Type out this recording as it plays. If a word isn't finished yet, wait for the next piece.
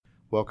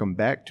Welcome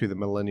back to the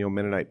Millennial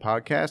Mennonite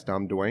Podcast.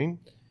 I'm Dwayne.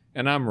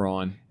 And I'm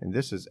Ron. And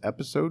this is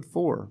episode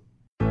 4.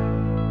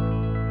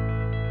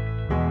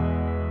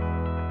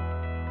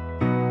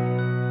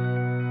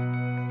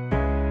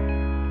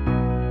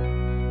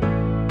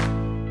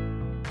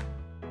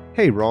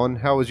 Hey Ron,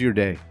 how was your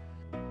day?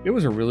 It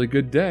was a really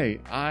good day.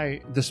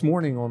 This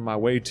morning on my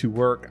way to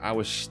work, I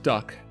was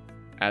stuck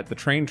at the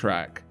train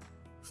track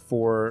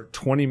for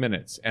 20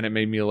 minutes and it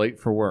made me late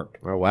for work.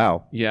 Oh,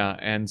 wow. Yeah,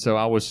 and so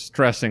I was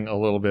stressing a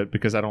little bit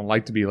because I don't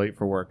like to be late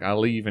for work. I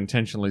leave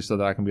intentionally so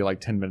that I can be like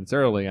 10 minutes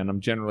early, and I'm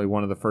generally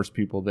one of the first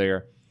people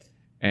there,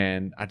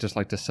 and I just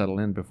like to settle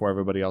in before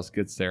everybody else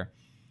gets there.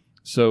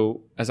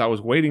 So as I was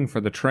waiting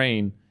for the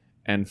train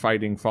and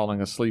falling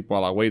asleep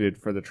while I waited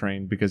for the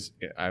train, because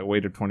I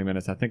waited 20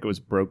 minutes, I think it was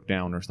broke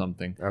down or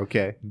something.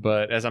 Okay.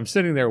 But as I'm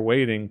sitting there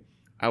waiting,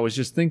 I was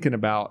just thinking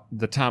about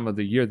the time of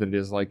the year that it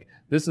is. Like,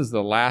 this is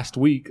the last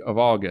week of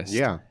August.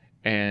 Yeah.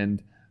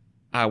 And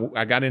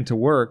I got into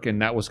work,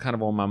 and that was kind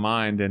of on my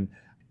mind. And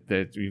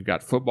that you've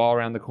got football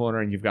around the corner,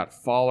 and you've got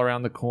fall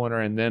around the corner.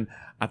 And then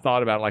I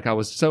thought about it, like, I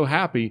was so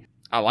happy.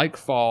 I like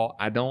fall.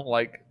 I don't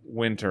like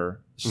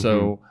winter.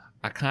 So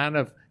I kind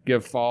of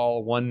give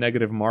fall one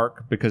negative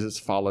mark because it's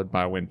followed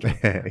by winter.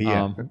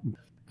 Yeah.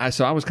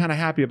 So I was kind of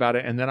happy about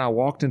it. And then I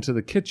walked into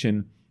the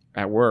kitchen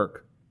at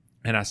work,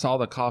 and I saw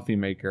the coffee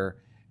maker.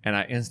 And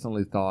I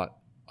instantly thought,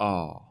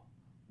 oh,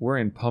 we're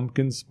in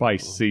pumpkin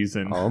spice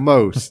season.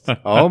 Almost. And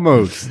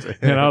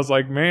I was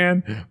like,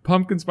 man,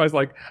 pumpkin spice.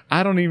 Like,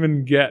 I don't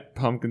even get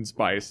pumpkin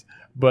spice.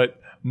 But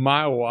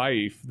my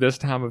wife, this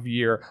time of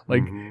year,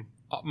 like,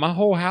 my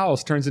whole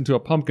house turns into a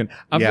pumpkin.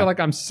 I feel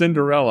like I'm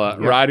Cinderella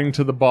riding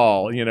to the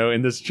ball,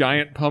 in this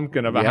giant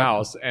pumpkin of a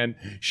house. And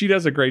she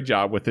does a great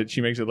job with it.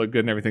 She makes it look good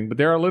and everything. But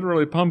there are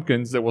literally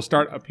pumpkins that will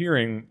start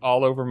appearing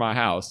all over my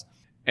house.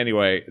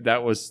 Anyway,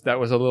 that was a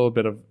little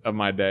bit of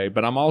my day.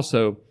 But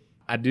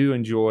I do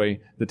enjoy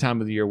the time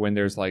of the year when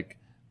there's like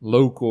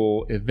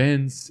local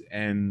events,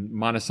 and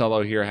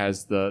Monticello here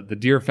has the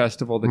Deer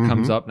Festival that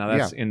comes up. Now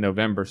that's in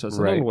November, so it's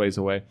a little ways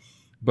away.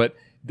 But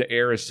the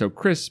air is so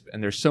crisp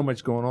and there's so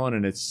much going on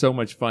and it's so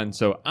much fun.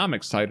 So I'm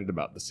excited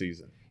about the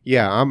season.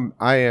 Yeah,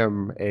 I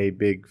am a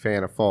big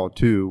fan of fall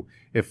too,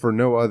 if for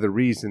no other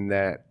reason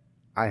that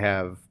I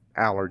have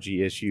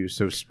allergy issues.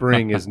 So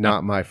spring is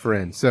not my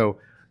friend. So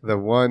the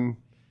one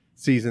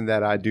season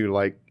that I do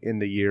like in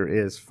the year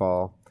is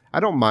fall. I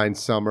don't mind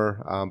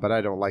summer, but I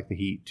don't like the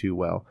heat too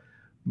well.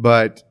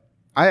 But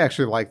I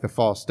actually like the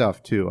fall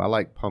stuff too. I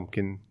like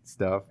pumpkin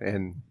stuff,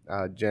 and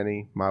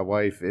Jenny, my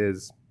wife,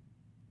 is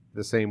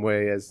the same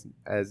way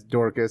as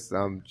Dorcas.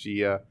 She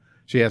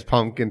has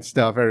pumpkin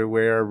stuff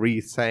everywhere,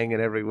 wreaths hanging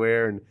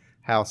everywhere, and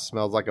house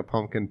smells like a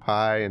pumpkin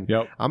pie, and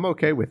I'm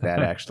okay with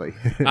that actually.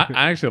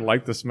 I actually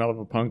like the smell of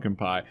a pumpkin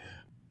pie.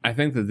 I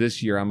think that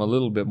this year I'm a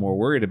little bit more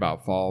worried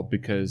about fall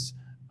because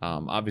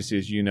obviously,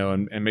 as you know,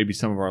 and maybe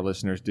some of our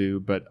listeners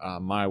do, but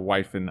my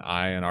wife and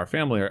I and our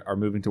family are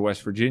moving to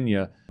West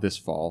Virginia this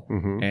fall,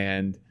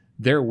 and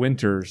their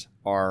winters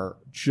are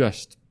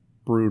just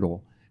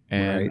brutal.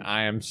 And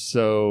I am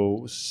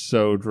so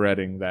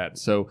dreading that.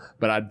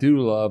 But I do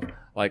love,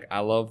 I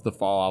love the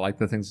fall. I like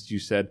the things that you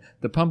said.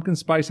 The pumpkin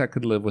spice I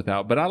could live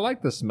without, but I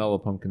like the smell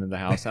of pumpkin in the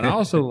house. And I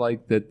also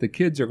like that the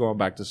kids are going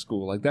back to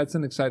school. Like, that's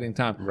an exciting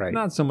time. Right.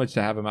 Not so much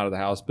to have them out of the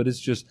house, but it's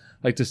just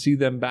like to see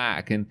them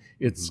back. And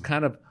it's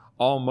kind of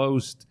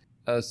almost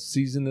a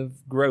season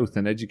of growth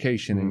and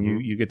education.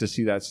 And you get to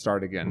see that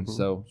start again.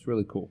 So it's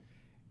really cool.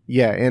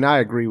 Yeah, and I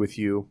agree with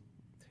you.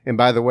 And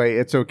by the way,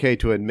 it's okay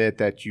to admit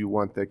that you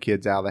want the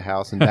kids out of the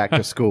house and back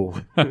to school.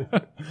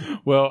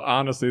 Well,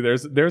 honestly,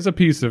 there's a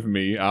piece of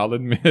me, I'll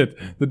admit,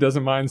 that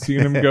doesn't mind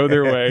seeing them go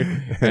their way.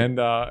 And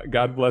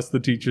God bless the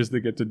teachers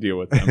that get to deal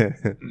with them.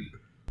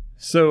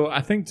 So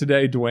I think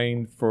today,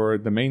 Dwayne, for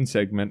the main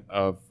segment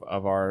of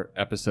our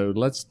episode,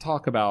 let's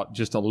talk about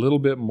just a little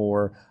bit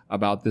more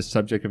about this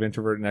subject of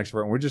introvert and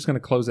extrovert. And we're just going to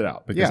close it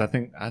out because I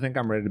think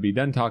I'm ready to be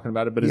done talking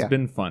about it, but it's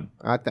been fun.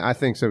 I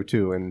think so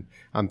too. And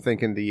I'm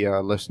thinking the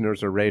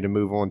listeners are ready to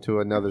move on to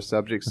another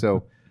subject.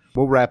 So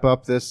we'll wrap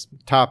up this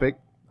topic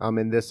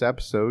in this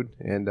episode.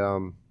 And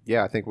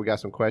I think we got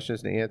some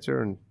questions to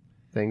answer and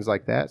things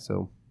like that.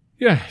 So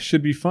yeah,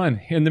 should be fun.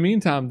 In the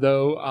meantime,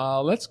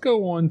 though, let's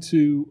go on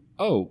to,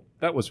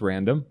 that was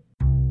random.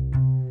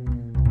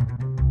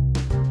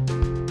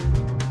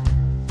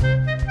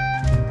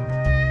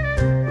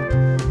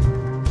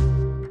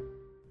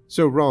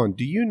 So, Ron,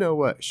 do you know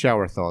what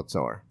shower thoughts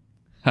are?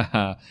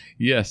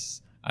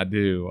 Yes, I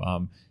do.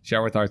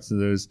 Shower thoughts are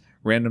those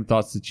random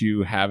thoughts that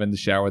you have in the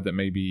shower that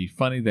may be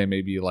funny. They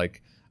may be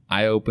like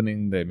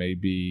eye-opening. They may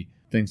be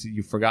things that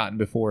you've forgotten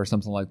before or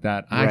something like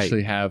that. I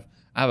actually have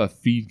a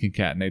feed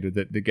concatenator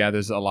that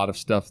gathers a lot of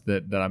stuff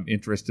that I'm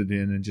interested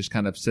in and just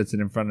kind of sits it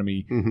in front of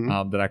me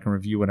that I can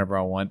review whenever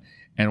I want.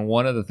 And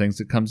one of the things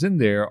that comes in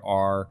there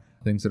are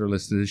things that are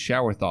listed as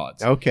shower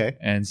thoughts. Okay.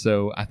 And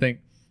so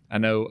I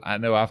know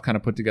I've kind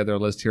of put together a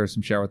list here of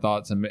some shower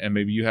thoughts, and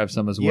maybe you have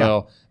some as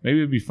well. Maybe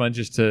it'd be fun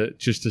just to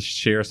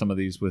share some of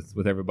these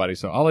with everybody.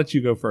 So I'll let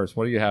you go first.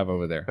 What do you have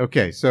over there?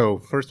 Okay. So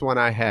first one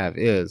I have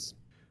is,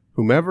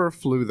 Whomever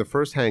flew the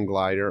first hang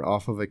glider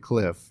off of a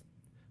cliff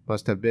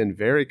must have been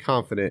very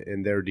confident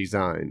in their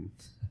design.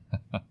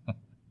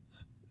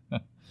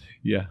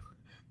 Yeah,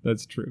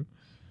 that's true.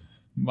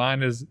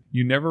 Mine is,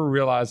 you never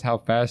realize how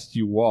fast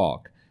you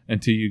walk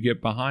until you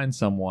get behind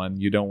someone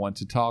you don't want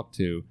to talk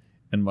to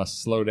and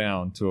must slow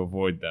down to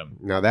avoid them.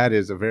 Now, that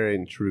is a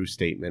very true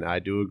statement. I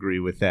do agree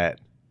with that.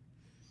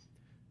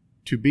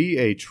 To be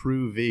a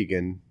true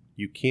vegan,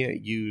 you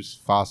can't use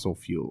fossil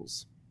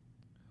fuels.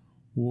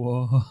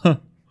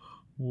 What?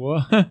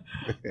 What?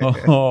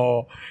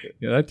 Oh,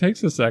 yeah, that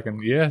takes a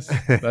second. Yes,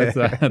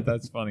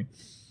 that's funny.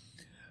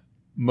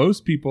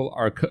 Most people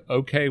are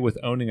okay with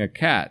owning a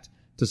cat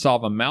to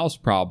solve a mouse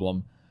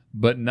problem,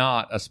 but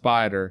not a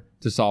spider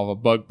to solve a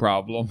bug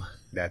problem.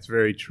 That's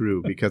very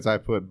true, because I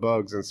put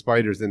bugs and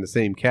spiders in the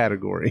same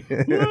category.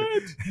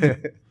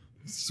 What?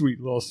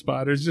 Sweet little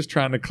spiders just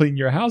trying to clean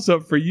your house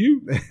up for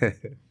you.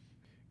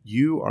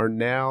 You are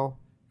now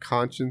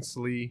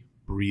consciously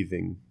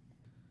breathing.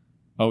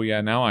 Oh,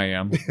 yeah, now I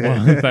am.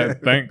 Well,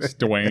 thanks,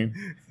 Dwayne.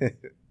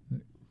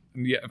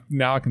 Yeah,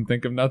 now I can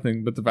think of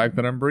nothing but the fact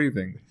that I'm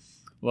breathing.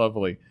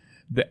 Lovely.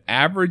 The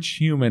average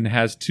human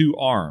has 2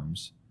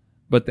 arms,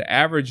 but the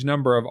average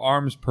number of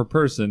arms per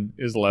person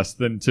is less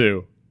than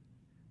 2.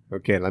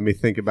 Okay, let me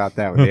think about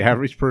that one. The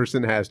average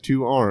person has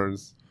 2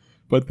 arms.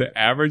 But the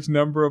average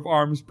number of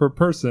arms per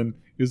person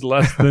is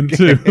less than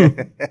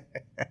 2.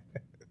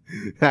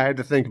 I had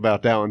to think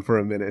about that one for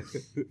a minute.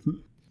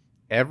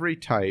 Every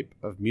type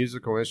of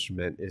musical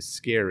instrument is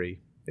scary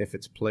if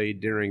it's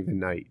played during the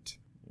night.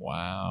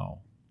 Wow.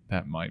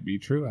 That might be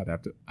true. I'd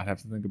have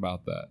to think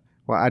about that.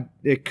 Well,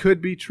 it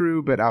could be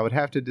true, but I would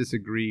have to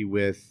disagree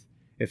with,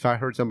 if I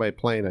heard somebody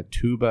playing a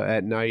tuba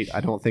at night,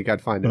 I don't think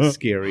I'd find it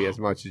scary as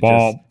much as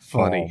just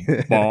funny.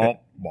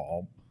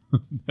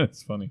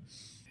 That's funny.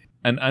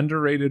 An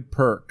underrated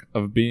perk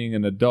of being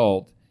an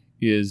adult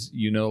is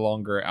you no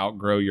longer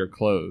outgrow your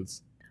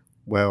clothes.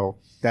 Well,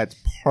 that's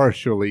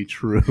partially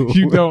true.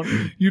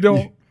 You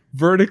don't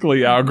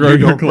vertically outgrow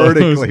your clothes.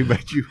 Vertically,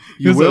 but you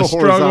will it's a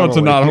struggle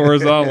to not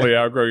horizontally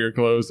outgrow your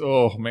clothes.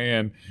 Oh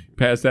man,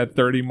 past that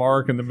 30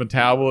 mark and the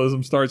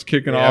metabolism starts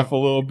kicking off a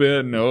little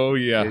bit, and oh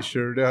yeah, it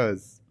sure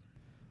does.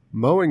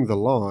 Mowing the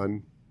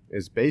lawn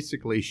is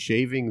basically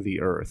shaving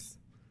the earth.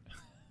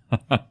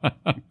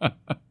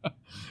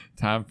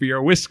 Time for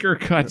your whisker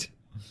cut.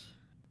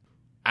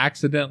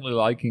 Accidentally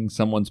liking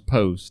someone's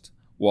post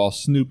while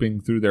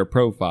snooping through their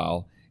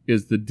profile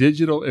is the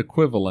digital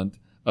equivalent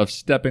of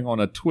stepping on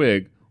a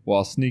twig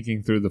while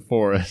sneaking through the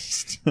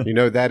forest. You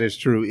know, that is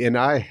true. And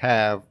I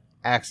have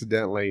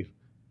accidentally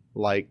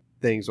liked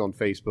things on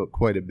Facebook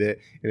quite a bit.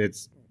 And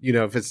it's, you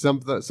know, if it's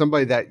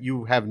somebody that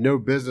you have no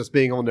business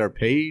being on their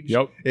page,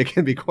 it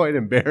can be quite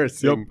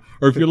embarrassing.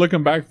 Or if you're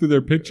looking back through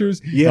their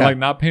pictures, and like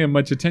not paying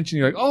much attention,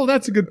 you're like, oh,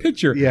 that's a good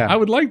picture. Yeah. I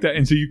would like that.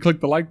 And so you click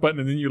the like button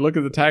and then you look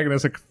at the tag and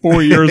it's like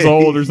 4 years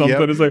old or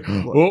something. It's like,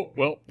 oh,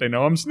 well, they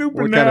know I'm snooping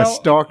what now. What kind of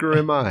stalker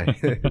am I?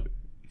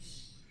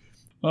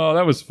 Oh,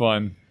 that was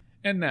fun.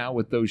 And now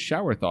with those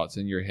shower thoughts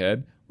in your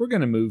head, we're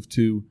going to move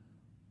to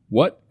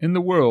what in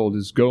the world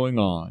is going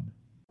on?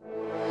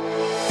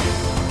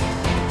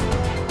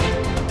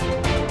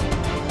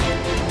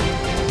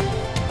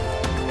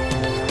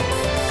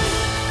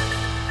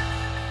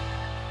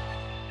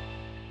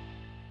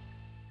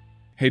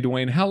 Hey,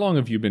 Dwayne, how long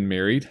have you been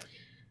married?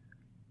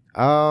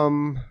 I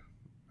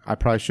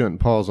probably shouldn't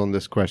pause on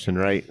this question,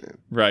 right?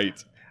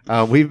 Right.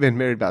 We've been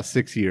married about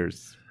 6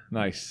 years.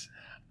 Nice.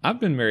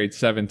 I've been married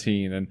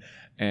 17,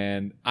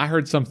 and I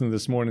heard something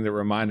this morning that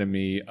reminded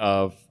me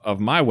of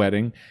my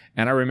wedding,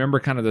 and I remember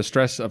kind of the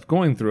stress of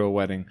going through a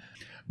wedding.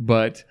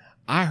 But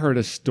I heard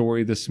a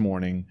story this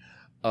morning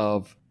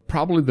of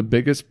probably the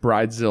biggest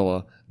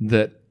bridezilla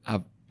that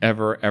I've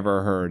ever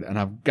heard, and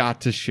I've got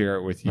to share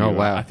it with you. Oh,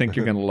 wow. I think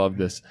you're going to love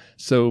this.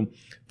 So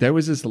there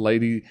was this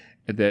lady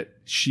that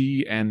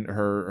she and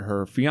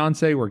her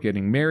fiance were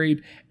getting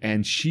married,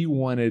 and she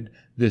wanted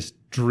this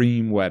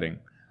dream wedding.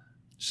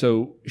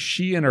 So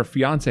she and her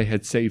fiance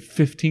had saved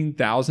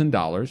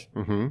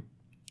 $15,000,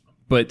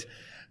 but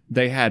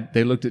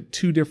they looked at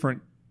 2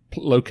 different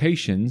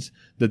locations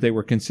that they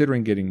were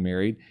considering getting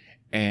married,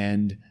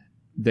 and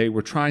they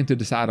were trying to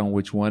decide on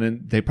which one,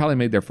 and they probably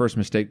made their first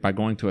mistake by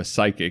going to a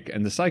psychic,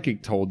 and the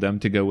psychic told them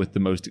to go with the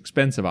most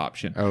expensive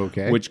option,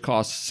 which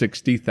cost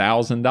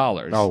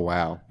 $60,000. Oh,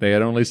 wow. They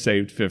had only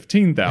saved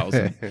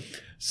 $15,000.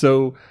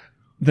 So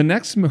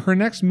her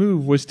next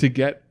move was to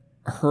get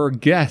her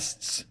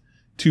guests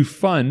to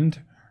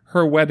fund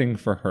her wedding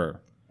for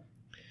her.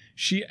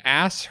 She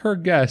asked her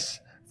guests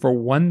for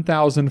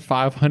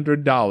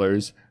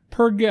 $1,500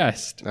 per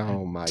guest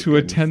to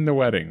attend the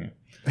wedding.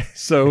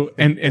 So,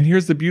 and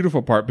here's the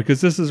beautiful part,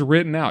 because this is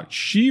written out.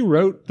 She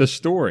wrote the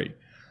story,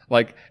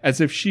 like as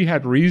if she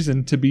had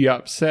reason to be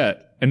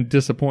upset and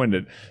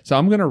disappointed. So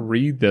I'm going to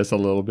read this a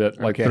little bit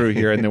through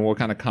here, and then we'll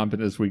kind of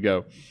comment as we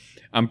go.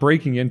 I'm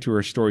breaking into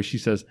her story. She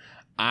says,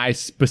 I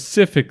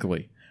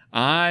specifically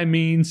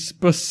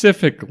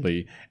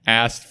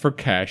asked for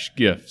cash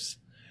gifts.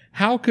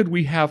 How could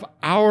we have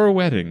our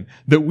wedding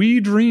that we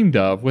dreamed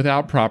of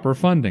without proper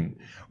funding?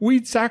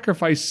 We'd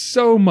sacrificed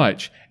so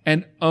much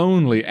and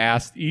only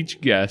asked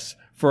each guest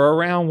for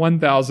around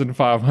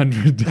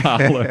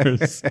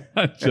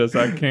 $1,500.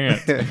 I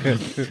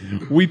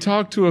can't. We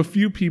talked to a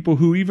few people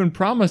who even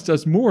promised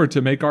us more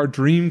to make our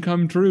dream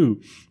come true.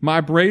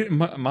 My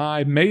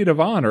maid of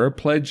honor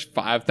pledged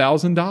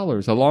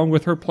 $5,000 along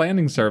with her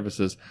planning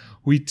services.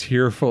 We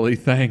tearfully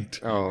thanked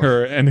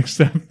her and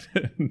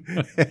accepted.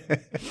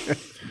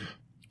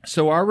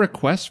 So our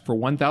request for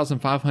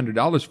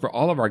 $1,500 for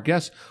all of our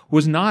guests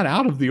was not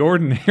out of the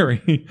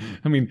ordinary.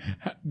 I mean,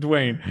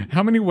 Dwayne,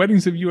 how many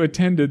weddings have you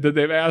attended that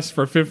they've asked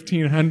for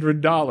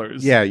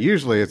 $1,500? Yeah,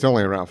 usually it's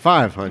only around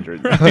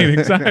 $500. Right,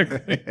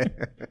 exactly.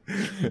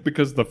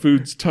 Because the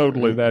food's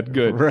totally that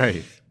good.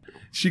 Right.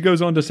 She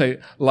goes on to say,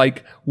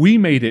 like, we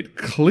made it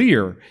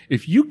clear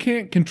if you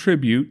can't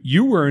contribute,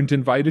 you weren't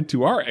invited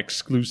to our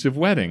exclusive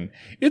wedding.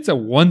 It's a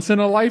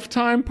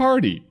once-in-a-lifetime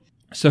party.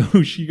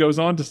 So she goes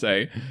on to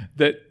say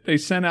that they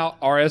sent out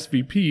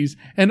RSVPs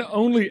and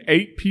only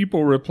 8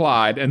 people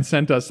replied and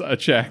sent us a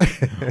check.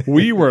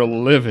 We were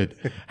livid.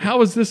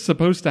 How is this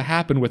supposed to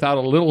happen without a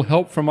little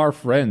help from our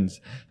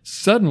friends?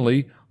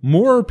 Suddenly,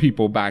 more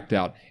people backed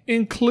out,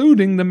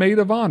 including the maid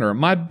of honor,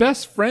 my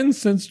best friend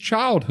since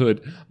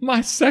childhood, my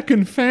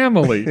second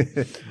family.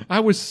 I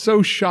was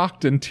so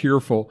shocked and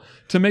tearful.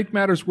 To make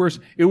matters worse,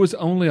 it was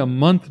only a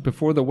month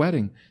before the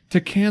wedding.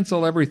 To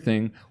cancel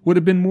everything would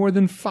have been more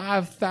than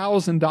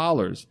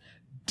 $5,000.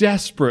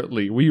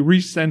 Desperately, we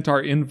resent our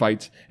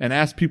invites and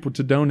asked people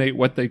to donate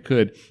what they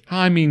could.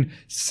 I mean,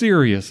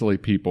 seriously,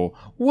 people,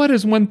 what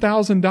is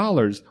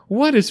 $1,000?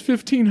 What is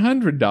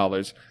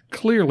 $1,500?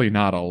 Clearly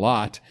not a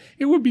lot.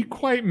 It would be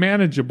quite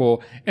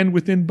manageable and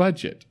within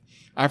budget.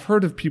 I've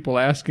heard of people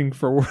asking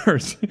for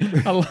worse.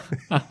 I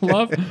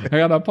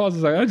gotta pause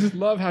a second. I just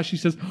love how she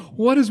says,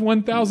 what is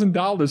 $1,000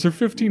 or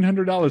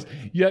 $1,500?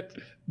 Yet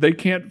they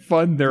can't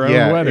fund their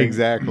own wedding.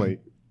 Exactly.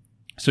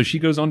 So she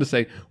goes on to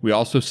say, we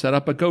also set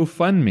up a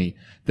GoFundMe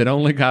that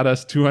only got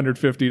us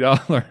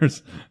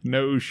 $250.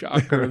 No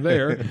shocker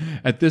there.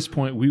 At this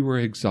point, we were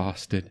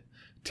exhausted,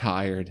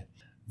 tired.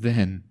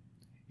 Then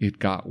it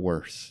got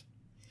worse.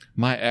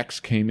 My ex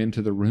came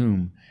into the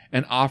room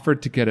and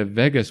offered to get a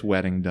Vegas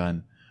wedding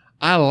done.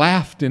 I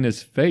laughed in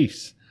his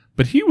face,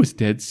 but he was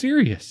dead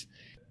serious.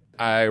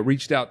 I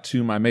reached out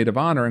to my maid of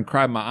honor and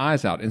cried my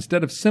eyes out.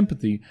 Instead of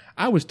sympathy,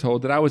 I was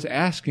told that I was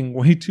asking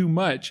way too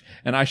much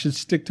and I should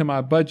stick to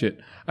my budget.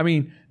 I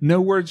mean, no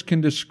words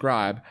can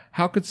describe.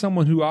 How could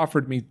someone who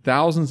offered me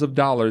thousands of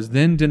dollars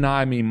then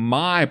deny me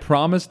my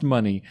promised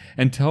money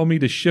and tell me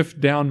to shift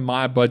down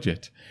my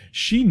budget?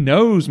 She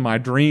knows my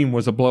dream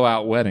was a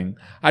blowout wedding.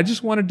 I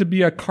just wanted to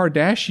be a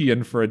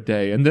Kardashian for a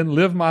day and then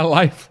live my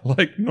life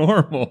like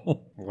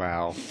normal.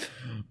 Wow.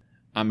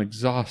 I'm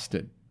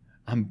exhausted.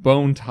 I'm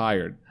bone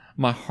tired.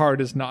 My heart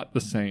is not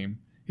the same.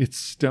 It's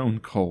stone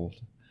cold,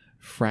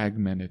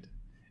 fragmented,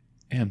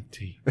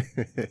 empty.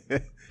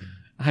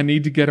 I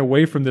need to get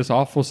away from this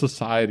awful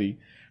society.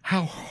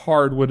 How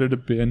hard would it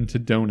have been to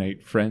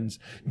donate, friends?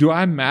 Do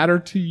I matter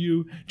to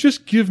you?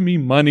 Just give me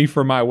money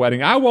for my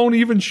wedding. I won't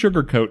even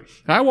sugarcoat.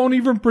 I won't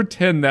even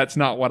pretend that's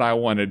not what I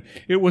wanted.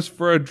 It was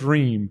for a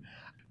dream.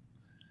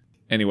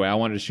 Anyway, I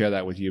wanted to share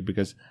that with you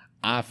because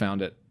I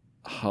found it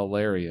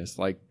hilarious.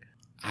 Like,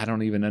 I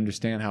don't even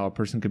understand how a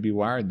person could be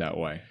wired that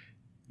way.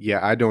 Yeah,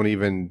 I don't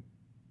even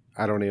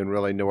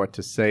really know what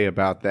to say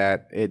about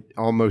that. It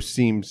almost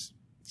seems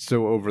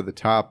so over the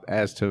top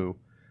as to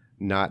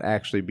not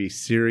actually be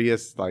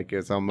serious. Like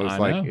it's almost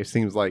like it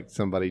seems like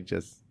somebody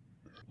just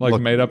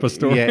made up a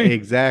story. Yeah,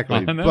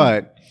 exactly.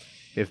 But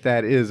if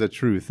that is a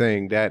true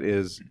thing, that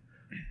is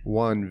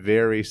one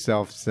very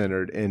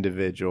self-centered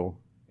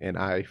individual, and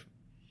I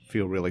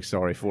feel really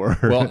sorry for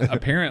her. Well,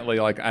 apparently,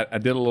 like I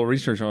did a little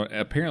research on it.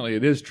 Apparently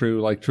it is true,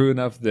 like true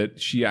enough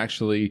that she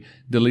actually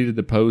deleted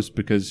the post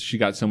because she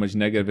got so much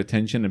negative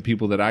attention and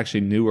people that actually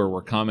knew her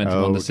were commenting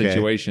on the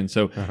situation.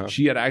 So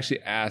she had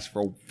actually asked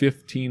for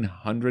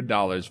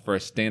 $1,500 for a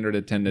standard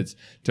attendance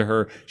to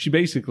her. She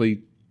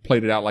basically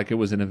played it out like it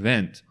was an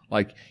event,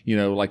 like, you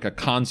know, like a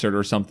concert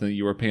or something that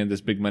you were paying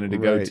this big money to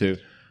go to.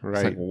 Right.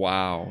 It's like,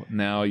 wow,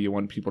 now you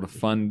want people to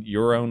fund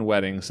your own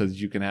wedding so that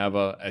you can have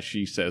a, as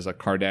she says, a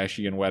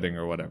Kardashian wedding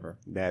or whatever.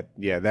 That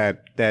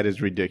is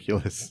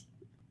ridiculous.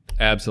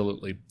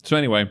 Absolutely. So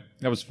anyway,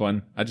 that was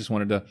fun. I just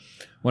wanted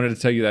to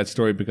tell you that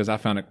story because I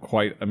found it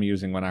quite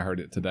amusing when I heard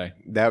it today.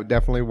 That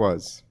definitely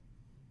was.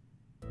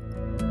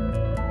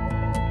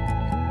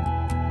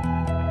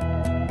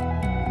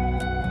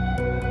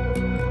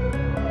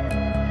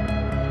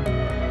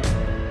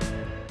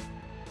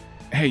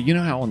 Hey, you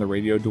know how on the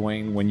radio,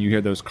 Dwayne, when you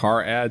hear those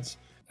car ads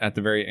at the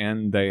very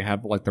end, they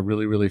have like the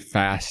really, really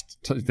fast,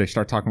 they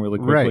start talking really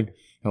quickly. Right.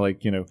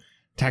 Like, you know,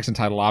 tax and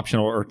title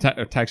optional or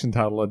tax and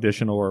title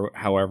additional or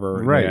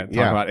however. Right.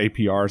 Talk about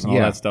APRs and all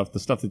that stuff, the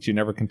stuff that you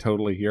never can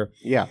totally hear.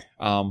 Yeah.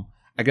 I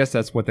guess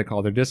that's what they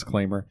call their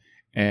disclaimer.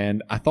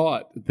 And I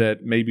thought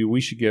that maybe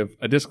we should give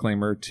a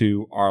disclaimer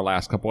to our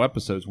last couple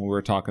episodes when we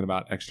were talking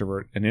about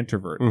extrovert and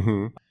introvert.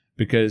 Mm-hmm.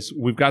 because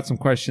we've got some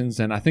questions,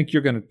 and I think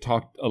you're going to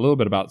talk a little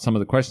bit about some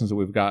of the questions that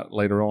we've got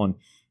later on.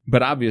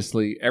 But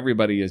obviously,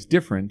 everybody is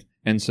different.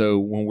 And so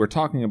when we're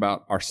talking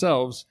about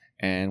ourselves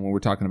and when we're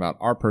talking about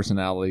our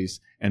personalities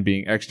and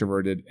being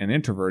extroverted and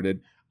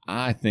introverted,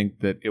 I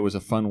think that it was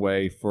a fun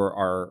way for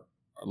our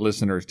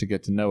listeners to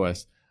get to know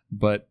us.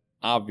 But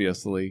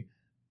obviously,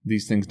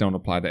 these things don't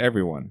apply to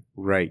everyone.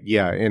 Right.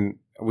 Yeah. And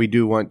we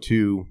do want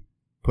to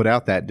put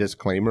out that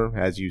disclaimer,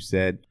 as you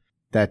said,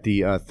 that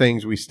the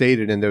things we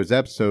stated in those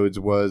episodes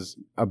was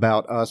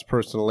about us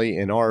personally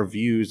and our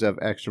views of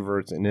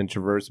extroverts and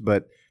introverts,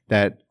 but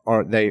that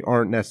they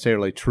aren't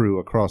necessarily true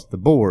across the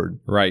board.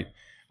 Right.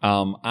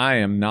 I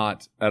am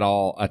not at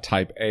all a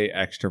type A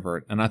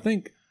extrovert. And I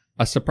think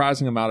a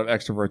surprising amount of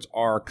extroverts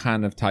are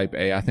kind of type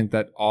A. I think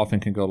that often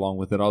can go along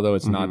with it, although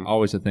it's not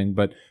always a thing.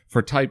 But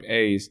for type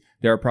A's,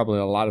 there are probably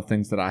a lot of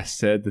things that I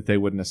said that they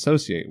wouldn't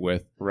associate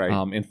with.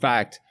 Right. In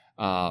fact,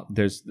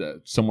 there's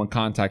someone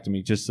contacted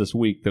me just this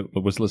week that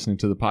was listening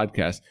to the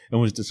podcast and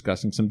was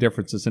discussing some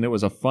differences, and it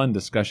was a fun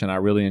discussion. I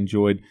really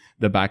enjoyed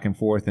the back and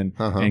forth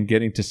and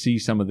getting to see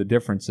some of the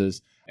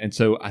differences. And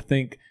so I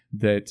think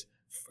that,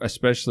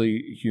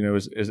 especially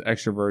as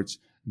extroverts,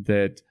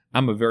 that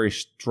I'm a very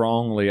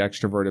strongly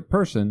extroverted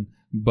person,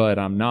 but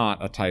I'm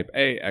not a type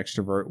A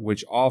extrovert,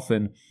 which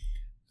often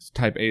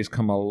type A's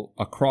come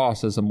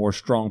across as a more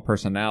strong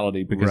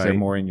personality because they're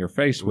more in your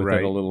face with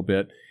it a little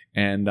bit.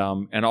 And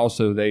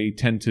also they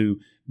tend to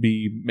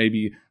be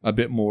maybe a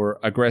bit more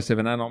aggressive.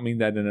 And I don't mean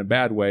that in a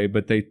bad way,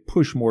 but they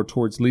push more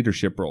towards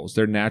leadership roles.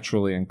 They're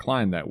naturally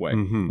inclined that way.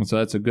 And so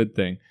that's a good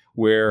thing.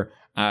 Where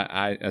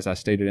I, as I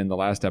stated in the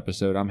last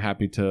episode, I'm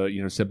happy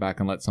to, sit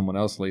back and let someone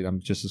else lead. I'm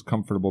just as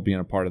comfortable being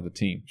a part of the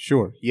team.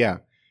 Sure. Yeah.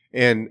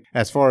 And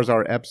as far as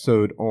our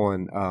episode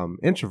on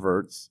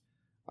introverts,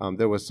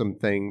 there was some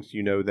things,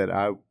 that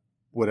I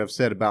would have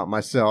said about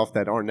myself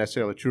that aren't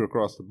necessarily true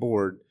across the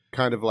board.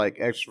 Kind of like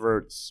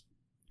extroverts,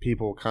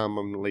 people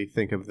commonly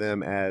think of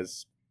them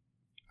as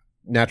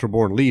natural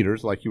born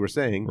leaders, like you were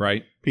saying.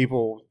 Right.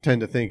 People tend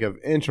to think of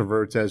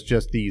introverts as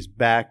just these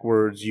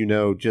backwards,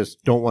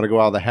 just don't want to go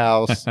out of the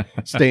house,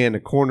 stay in the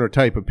corner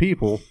type of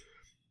people.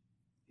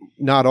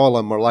 Not all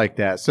of them are like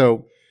that.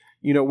 So,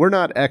 we're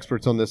not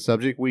experts on this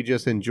subject. We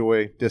just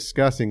enjoy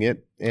discussing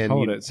it. And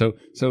hold it. So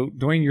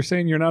Dwayne, you're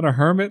saying you're not a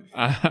hermit?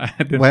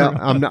 Well,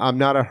 I'm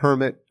not a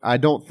hermit. I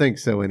don't think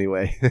so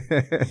anyway.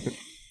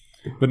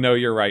 But no,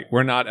 you're right.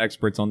 We're not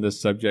experts on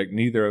this subject.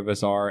 Neither of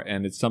us are.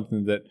 And it's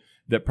something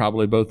that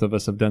probably both of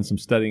us have done some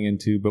studying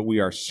into, but we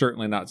are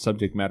certainly not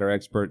subject matter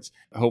experts.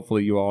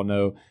 Hopefully you all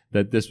know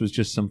that this was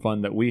just some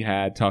fun that we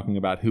had talking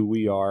about who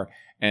we are.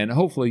 And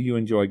hopefully you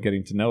enjoyed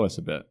getting to know us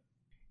a bit.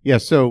 Yeah.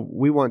 So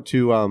we want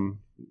to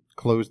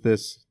close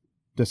this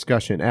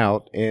discussion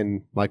out.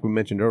 And like we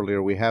mentioned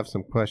earlier, we have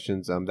some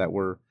questions that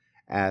were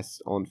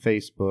asked on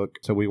Facebook.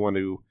 So we want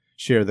to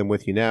share them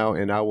with you now.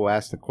 And I will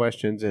ask the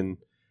questions and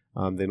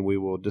then we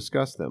will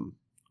discuss them.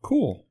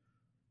 Cool.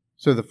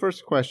 So the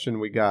first question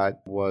we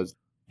got was,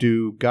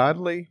 do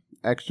godly,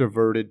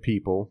 extroverted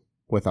people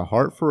with a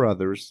heart for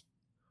others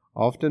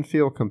often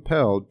feel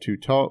compelled to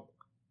talk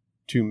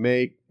to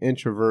make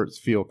introverts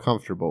feel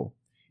comfortable,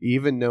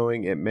 even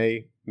knowing it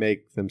may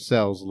make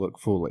themselves look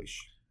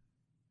foolish?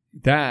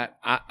 That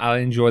I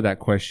enjoy that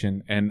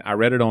question, and I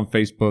read it on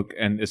Facebook,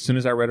 and as soon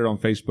as I read it on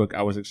Facebook,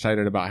 I was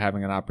excited about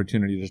having an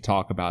opportunity to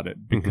talk about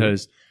it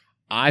because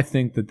I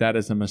think that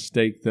is a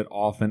mistake that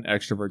often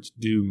extroverts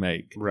do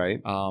make.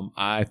 Right.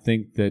 I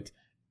think that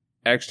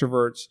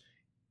extroverts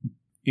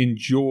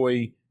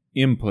enjoy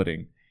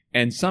inputting,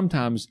 and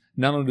sometimes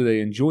not only do they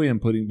enjoy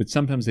inputting, but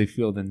sometimes they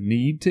feel the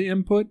need to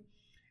input,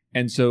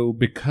 and so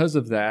because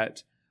of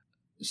that,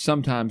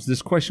 sometimes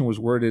this question was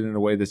worded in a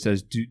way that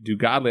says, do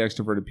godly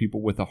extroverted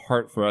people with a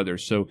heart for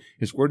others? So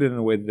it's worded in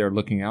a way that they're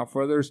looking out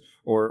for others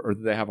or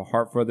do they have a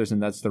heart for others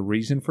and that's the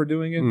reason for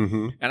doing it?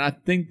 And I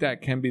think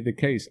that can be the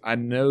case. I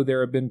know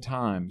there have been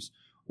times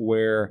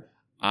where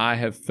I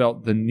have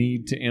felt the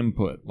need to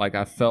input. Like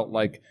I felt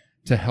like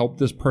to help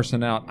this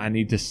person out, I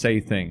need to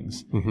say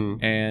things.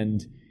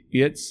 And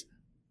it's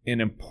an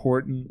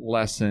important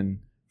lesson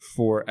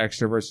for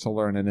extroverts to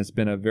learn, and it's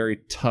been a very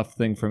tough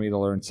thing for me to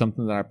learn,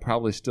 something that I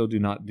probably still do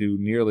not do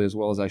nearly as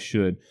well as I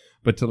should,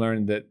 but to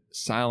learn that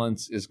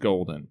silence is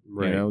golden.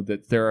 Right.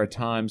 That there are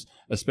times,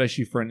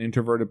 especially for an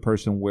introverted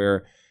person,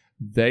 where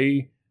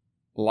they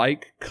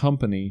like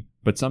company,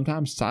 but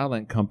sometimes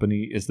silent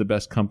company is the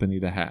best company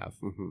to have.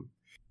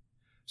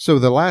 So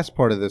the last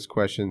part of this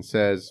question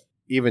says,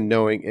 even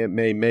knowing it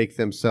may make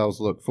themselves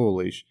look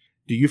foolish.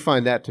 Do you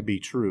find that to be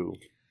true?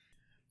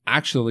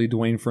 Actually,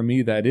 Dwayne, for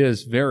me, that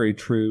is very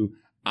true.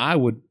 I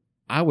would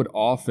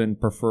often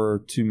prefer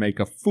to make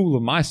a fool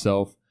of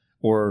myself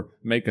or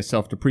make a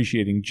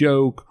self-depreciating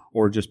joke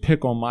or just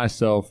pick on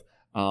myself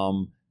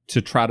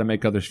to try to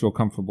make others feel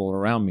comfortable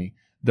around me.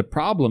 The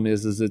problem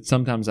is that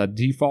sometimes I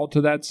default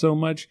to that so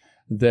much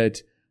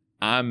that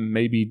I'm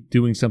maybe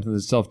doing something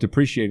that's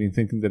self-depreciating,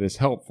 thinking that it's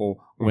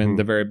helpful, when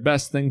the very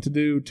best thing to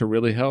do to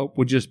really help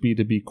would just be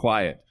to be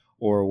quiet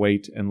or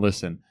wait and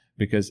listen,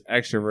 because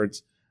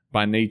extroverts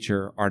by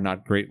nature are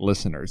not great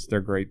listeners. They're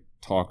great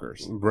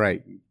talkers.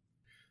 Right.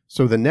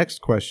 So the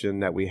next question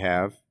that we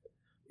have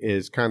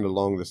is kind of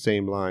along the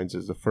same lines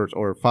as the first,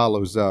 or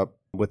follows up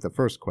with the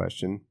first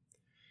question.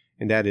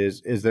 And that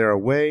is there a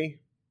way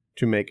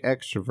to make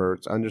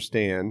extroverts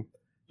understand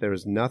there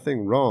is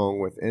nothing wrong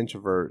with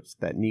introverts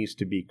that needs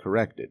to be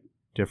corrected?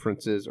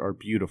 Differences are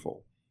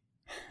beautiful.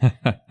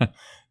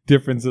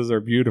 Differences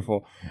are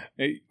beautiful.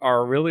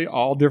 Are really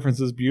all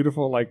differences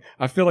beautiful? Like,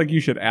 I feel like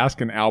you should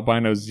ask an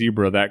albino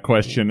zebra that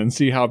question and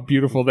see how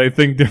beautiful they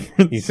think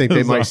differences are. You think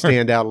they might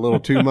stand out a little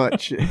too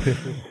much?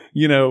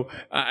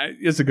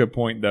 It's a good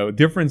point, though.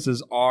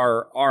 Differences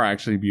are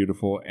actually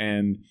beautiful,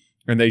 and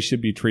they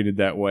should be treated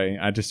that way.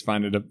 I just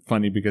find it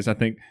funny because I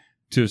think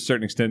to a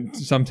certain extent,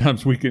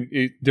 sometimes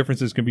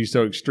differences can be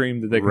so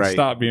extreme that they can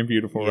stop being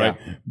beautiful, right?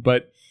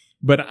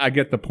 But I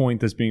get the point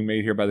that's being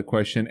made here by the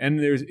question, and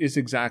it's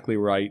exactly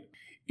right.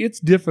 It's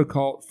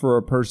difficult for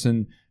a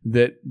person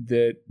that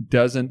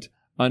doesn't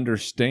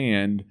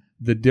understand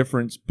the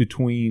difference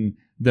between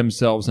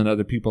themselves and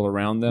other people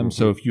around them. Mm-hmm.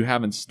 So if you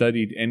haven't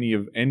studied any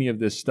of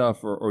this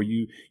stuff, or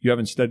you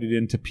haven't studied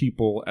into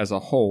people as a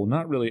whole,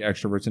 not really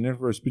extroverts and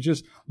introverts, but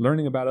just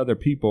learning about other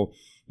people,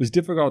 it's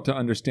difficult to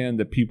understand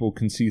that people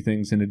can see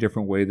things in a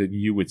different way than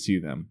you would see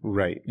them.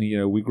 Right.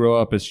 We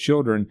grow up as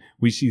children,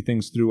 we see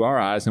things through our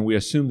eyes, and we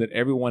assume that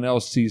everyone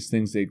else sees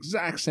things the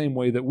exact same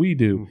way that we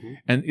do. Mm-hmm.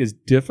 And it's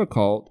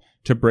difficult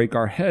to break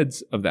our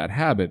heads of that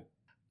habit.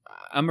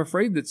 I'm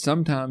afraid that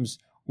sometimes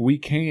we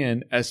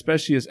can,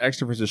 especially as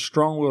extroverts, as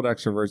strong-willed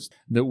extroverts,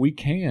 that we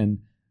can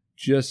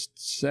just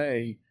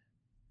say,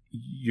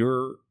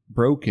 you're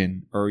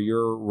broken or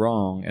you're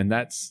wrong. And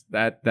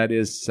that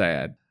is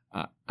sad.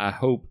 I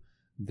hope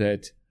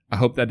that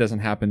doesn't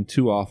happen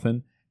too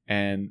often,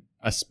 and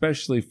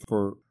especially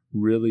for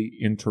really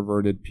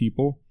introverted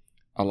people.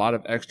 A lot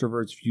of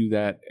extroverts view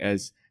that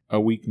as a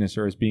weakness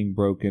or as being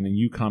broken, and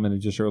you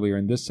commented just earlier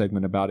in this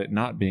segment about it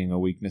not being a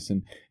weakness,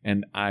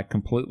 and I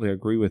completely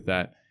agree with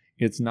that.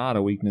 It's not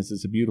a weakness,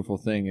 it's a beautiful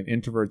thing, and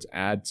introverts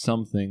add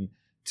something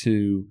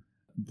to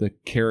the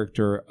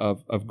character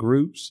of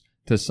groups,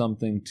 to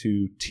something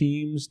to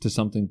teams, to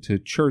something to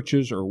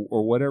churches, or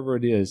whatever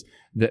it is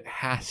that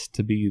has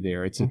to be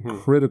there. It's a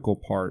critical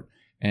part.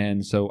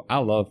 And so I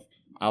love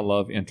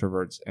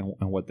introverts and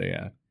what they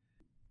add.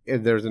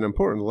 And there's an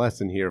important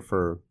lesson here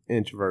for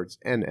introverts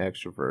and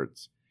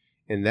extroverts,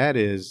 and that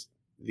is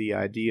the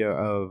idea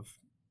of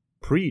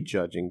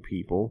prejudging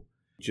people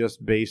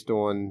just based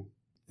on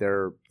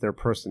their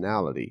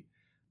personality.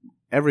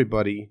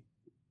 Everybody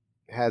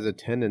has a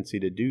tendency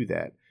to do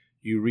that.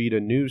 You read a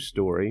news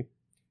story,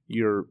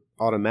 you're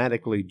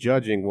automatically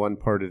judging one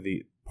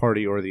party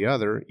or the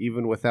other,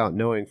 even without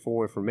knowing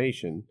full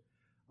information.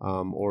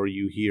 Or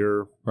you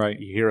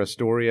hear a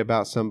story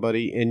about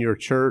somebody in your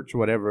church,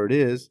 whatever it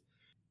is.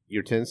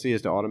 Your tendency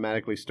is to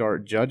automatically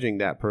start judging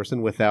that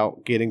person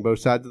without getting both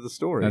sides of the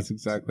story. That's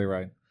exactly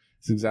right.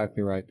 That's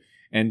exactly right.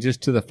 And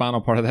just to the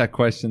final part of that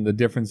question, the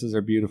differences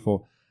are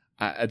beautiful.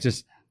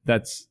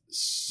 That's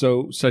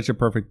such a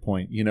perfect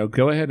point.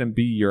 Go ahead and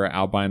be your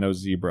albino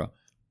zebra.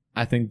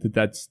 I think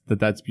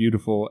that's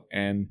beautiful,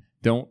 and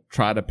don't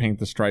try to paint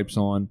the stripes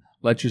on.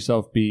 Let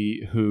yourself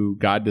be who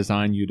God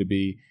designed you to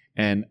be,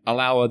 and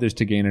allow others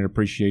to gain an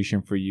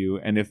appreciation for you.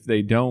 And if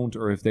they don't,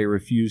 or if they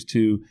refuse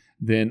to,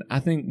 then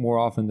I think more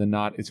often than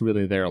not, it's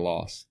really their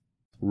loss.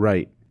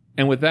 Right.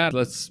 And with that,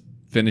 let's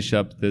finish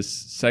up this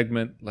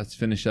segment. Let's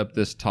finish up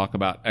this talk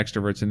about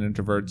extroverts and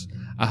introverts.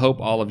 I hope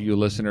all of you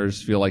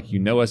listeners feel like you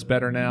know us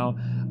better now,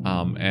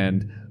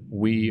 and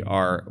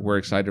we're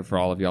excited for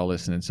all of y'all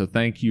listening. So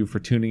thank you for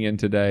tuning in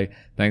today.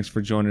 Thanks for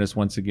joining us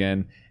once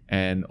again.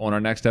 And on our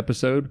next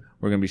episode,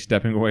 we're going to be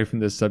stepping away from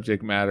this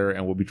subject matter,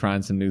 and we'll be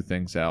trying some new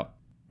things out.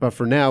 But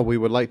for now, we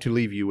would like to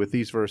leave you with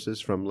these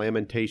verses from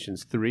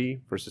Lamentations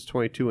 3, verses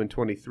 22 and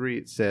 23.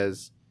 It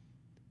says,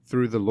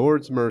 "Through the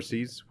Lord's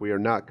mercies we are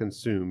not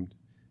consumed,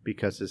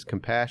 because his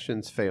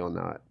compassions fail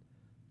not.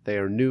 They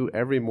are new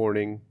every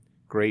morning.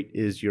 Great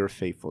is your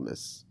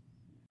faithfulness."